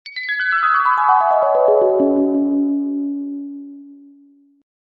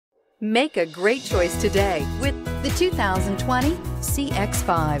Make a great choice today with the 2020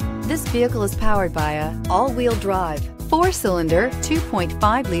 CX-5. This vehicle is powered by a all-wheel drive, 4-cylinder,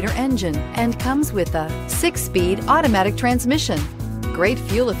 2.5-liter engine and comes with a 6-speed automatic transmission. Great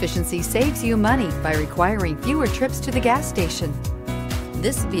fuel efficiency saves you money by requiring fewer trips to the gas station.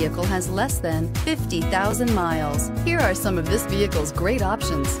 This vehicle has less than 50,000 miles. Here are some of this vehicle's great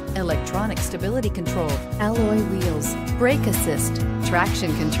options: electronic stability control, alloy wheels, brake assist,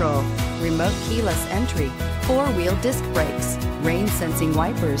 traction control, remote keyless entry, 4-wheel disc brakes, rain sensing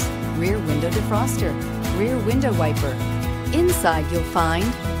wipers, rear window defroster, rear window wiper. Inside you'll find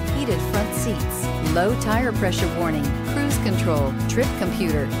heated front seats, low tire pressure warning, cruise control, trip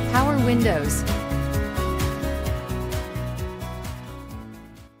computer, power windows.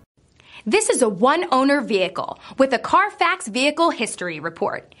 This is a one-owner vehicle with a Carfax Vehicle History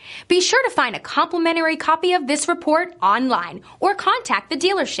Report. Be sure to find a complimentary copy of this report online or contact the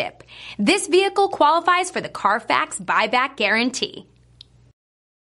dealership. This vehicle qualifies for the Carfax Buyback Guarantee.